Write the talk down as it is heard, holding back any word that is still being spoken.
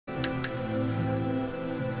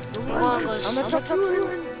goes. I'm gonna talk to you.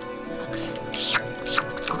 Okay.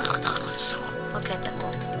 Okay, tako.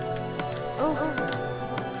 Oh.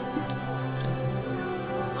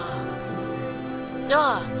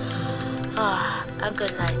 No. A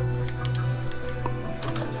good night.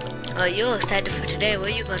 Oh, you're excited for today. Where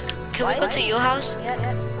you going? Can we go to your house?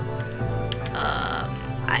 Yeah.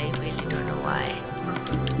 I really don't know why.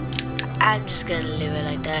 I'm just gonna leave it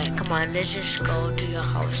like that. Come on, let's just go to your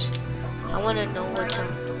house. I wanna know what's up.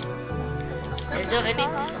 Is there any?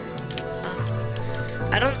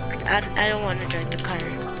 I don't want to drive the car.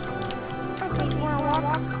 Okay, you wanna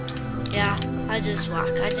walk? Yeah, I just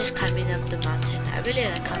walk. I just climbing up the mountain. I really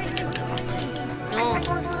like climbing up the mountain. No.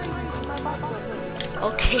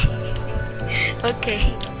 Okay.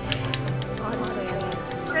 Okay.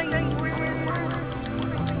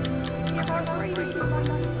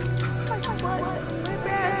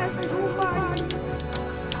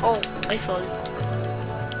 Oh, I fall.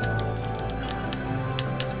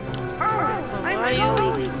 Where are you?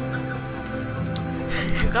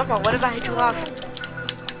 Grandpa, what if I hit you off?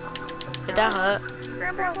 Did that hurt?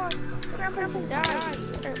 Grandpa died.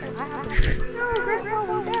 No, Grandpa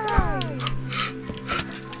will die.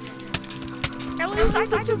 At least I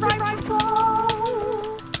can survive the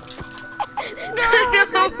fall. No.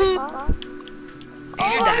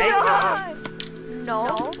 Did you die?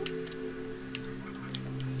 No.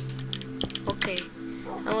 Okay.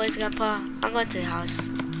 Anyways, Grandpa, I'm going to the house.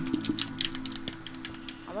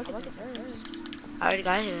 I'm gonna get first. I already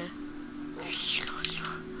got here.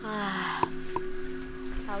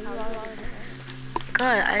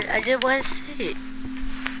 God, I just want to sit.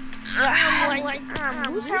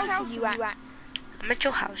 Whose house are you at? I'm at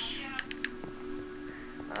your house.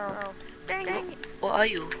 Oh. Dang it. Where are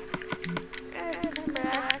you?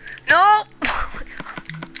 No!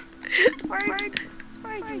 Why did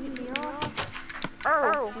you get me off?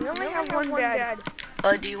 Oh, we only have one bed.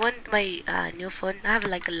 Oh, do you want my new phone? I have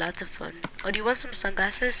like a lot of fun. Or do you want some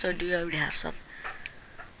sunglasses, or do you already have some?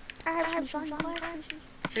 I have some sunglasses.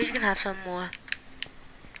 Here, you can have some more.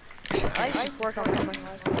 I should work on my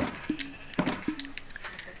sunglasses.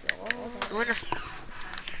 You wanna?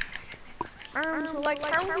 So like,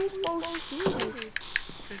 how are we supposed to do?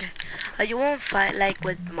 Okay. You wanna fight like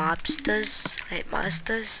with mobsters, like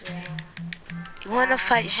monsters? Yeah. You wanna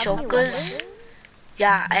fight shulkers?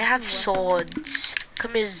 Yeah, I have swords.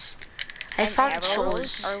 Come here. I found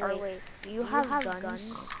swords. Wait, do you have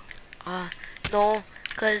guns? No,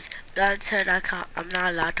 cause Dad said I'm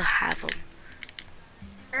not allowed to have them.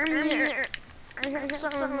 I have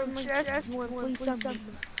some in my chest.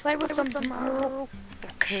 Play with some tomorrow.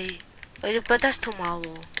 Okay. Wait, but that's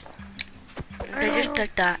tomorrow. Okay, just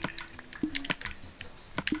like that.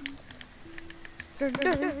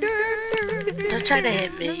 Don't try to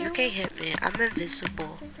hit me. You can't hit me. I'm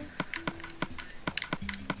invisible.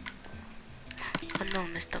 Oh no,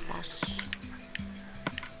 Mr. Mouse.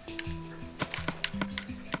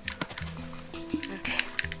 Okay,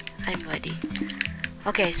 I'm ready.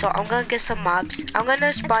 Okay, so I'm gonna get some mobs. I'm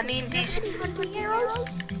gonna spawn in these. Hunting arrows?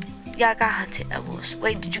 Yeah, I got hunting arrows.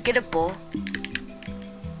 Wait, did you get a bow?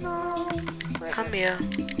 No. Come here.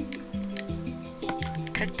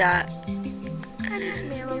 Take that. I need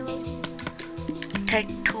some arrows. Take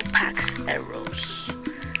 2 packs arrows.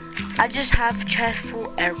 I just have chest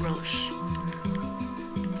full arrows.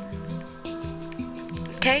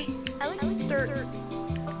 Okay? I like dirt.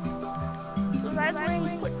 So that's why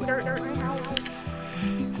I put dirt in my house.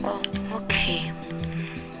 Oh, okay.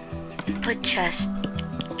 Put chest.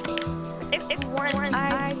 If you want,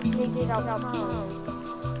 I dig it out tomorrow.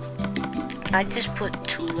 I just put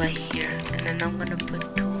 2 right here, and then I'm gonna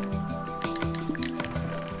put 2.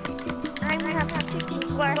 I'm gonna have to take your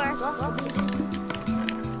glasses off of this.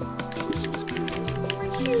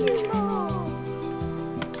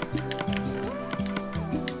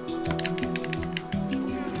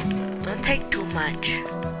 Don't take too much.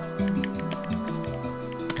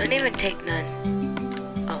 Don't even take none.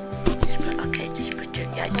 Oh, just put, okay, just put your,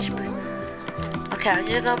 yeah, just put. Okay, I'm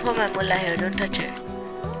just gonna put my mullah here, don't touch it.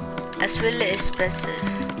 That's really expensive.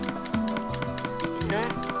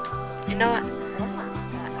 You know what?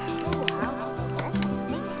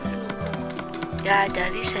 Yeah,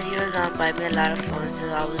 Daddy said he was gonna buy me a lot of phones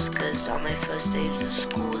and I was good on my first days of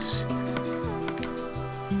schools.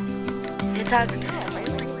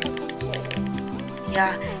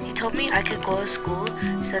 Yeah, he told me I could go to school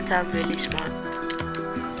since I'm really smart.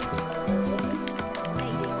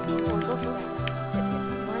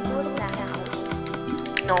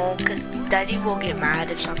 No, cause Daddy will get mad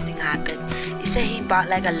if something happened. He said he bought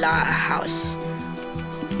like a lot of house.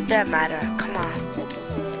 Doesn't matter. Come on.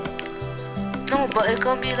 No, No, but it's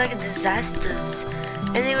gonna be like disasters.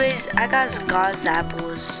 Anyways, I got Gauze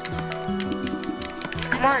apples.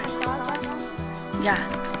 Come on. Yeah.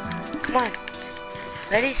 Come on.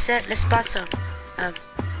 Ready, set, let's spot some.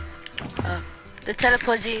 The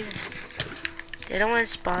teleportines. They don't want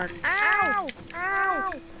spawns. Ow!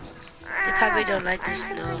 Ow! They probably don't like the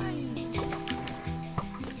snow.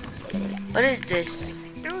 What is this?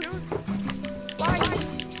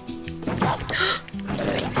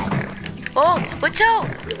 Oh, watch out!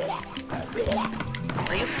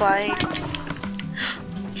 Are you flying?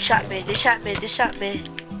 You shot me, they shot me, they shot me.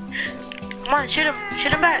 Come on, shoot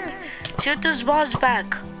him back. Shoot those balls back.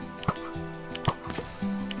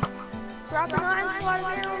 Dropping onslaught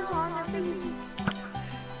arrows on their faces.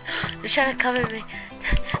 They're trying to cover me.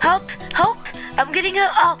 Help! Help! I'm getting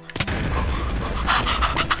out. Oh!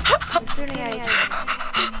 I'm shooting at you.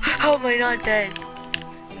 How am I not dead?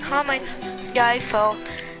 How am I? Yeah, I fell.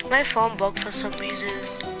 My phone broke for some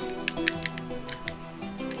reasons.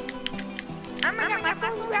 Oh my god, my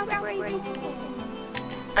phone's about to break.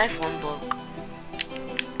 My phone broke.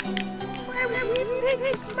 Where are we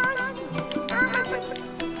this monsters?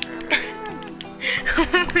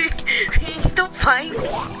 He's still fine.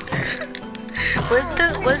 Where's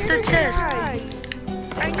the chest?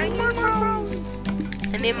 I need more phones.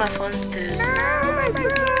 I need my phones too. My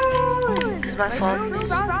phone. Cause my phone is.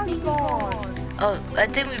 probably gone. Oh, I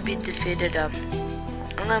think we beat defeated them.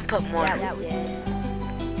 I'm gonna put more. Yeah, we did.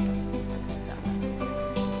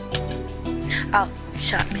 Oh,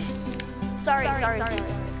 shot me. Sorry.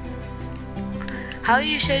 How are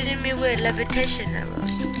you shooting me with levitation arrows?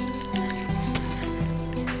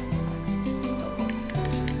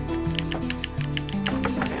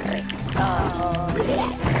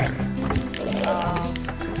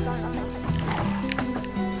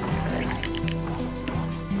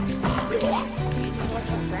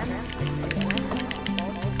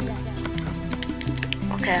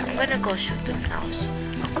 Okay, I'm gonna go shoot them now.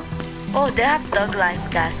 Oh, they have dog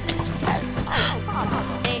life gases.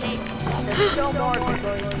 There's still more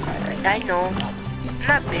people. I know. I'm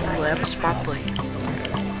not big boy, I'm a smart boy.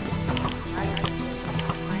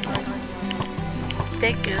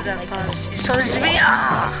 Thank you, Grandpas. You're so sweet.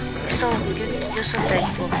 Ah! You're so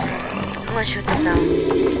thankful. I'm gonna shoot them now.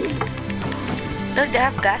 Look, they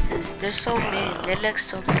have gases. They're so mean. They look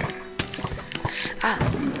so mean. Ah,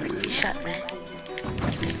 you shot me.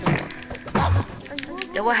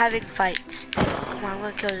 They were having fights. Come on, I'm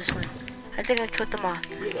gonna kill this one. I think I killed them all.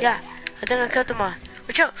 Yeah, I think I killed them all.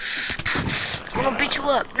 Watch out! I'm gonna beat you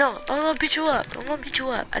up. No, I'm gonna beat you up. I'm gonna beat you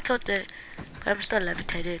up. I killed it, but I'm still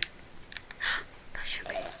levitated. Don't shoot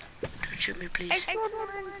me. Don't shoot me, please.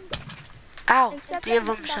 Ow! 3 of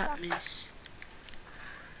them shot me.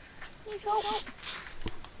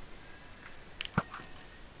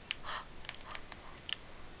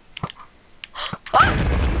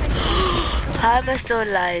 How am I still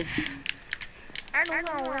alive? I don't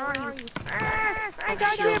know, where are you? I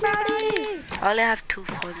got your body! I only have 2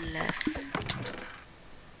 phones left.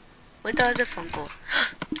 Where'd the other phone go?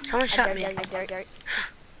 Someone shot me.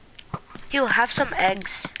 You have some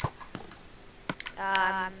eggs.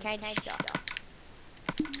 Kind of stuff.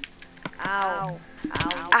 Ow.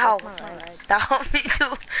 Ow. That hurt me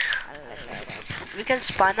too. We can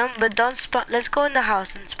spawn them, but don't spawn. Let's go in the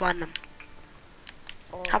house and spawn them.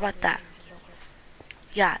 How about that?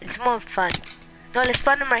 Yeah, it's more fun. No, let's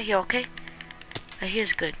spawn them right here, okay? Right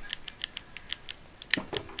here's good.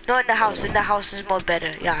 No, in the house. In the house is more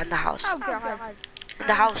better. Yeah, in the house. Oh god. In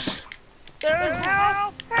the house. There's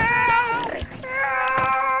help! Help!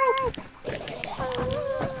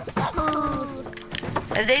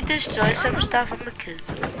 If they destroy some stuff, I'm gonna kill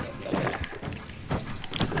them.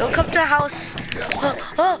 Don't come to the house.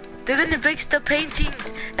 Oh, they're gonna break the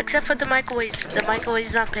paintings, except for the microwaves. The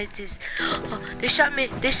microwaves aren't paintings. Oh, they shot me.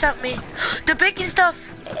 They shot me. They're breaking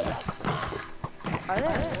stuff. Are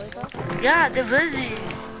they? Yeah, they're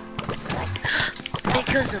busies. They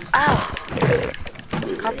kills them. Ow.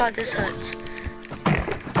 How about this hurts?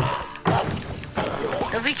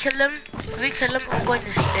 If we kill them, I'm going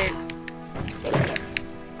to sleep.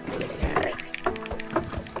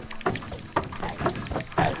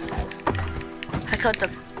 I killed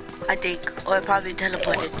them, I think, or I probably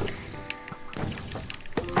teleported.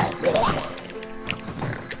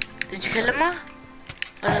 Did you kill them all?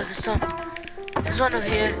 Oh no, there's some. There's one over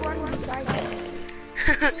here.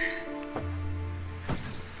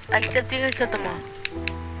 I think I killed them all.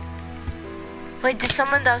 Wait, there's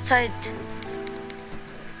someone outside.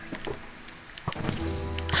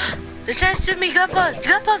 They're trying to shoot me,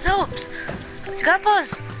 Grandpa's helps.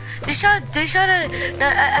 Grandpa's. They shot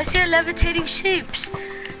I see a levitating sheeps.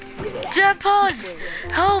 Grandpa's!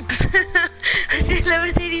 Help! I see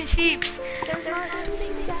levitating sheeps. There's not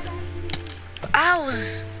anything that.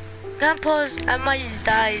 Owls! Grandpa's, I might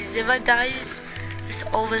dies. If I dies, it's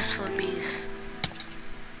over for me.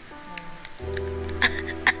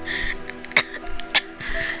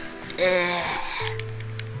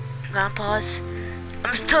 Grandpa's,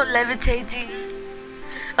 I'm still levitating.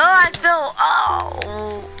 Oh, I fell.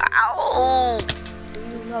 Oh, ow,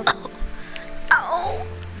 You love ow,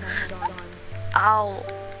 my son. ow,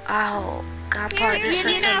 ow. Grandpa, this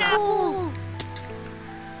hurts a lot. apple.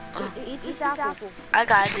 Oh. Eat this apple. I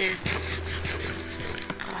got this.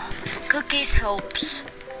 Cookies helps.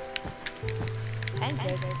 And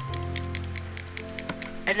cake.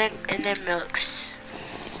 And then milks.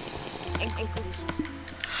 And cookies.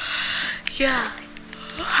 Yeah.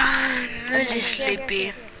 I'm really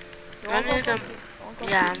sleepy. I'm just gonna,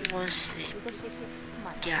 yeah, I'm gonna sleep. Come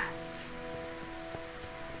on. Yeah.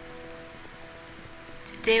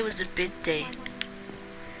 Today was a big day.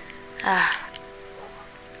 Ah.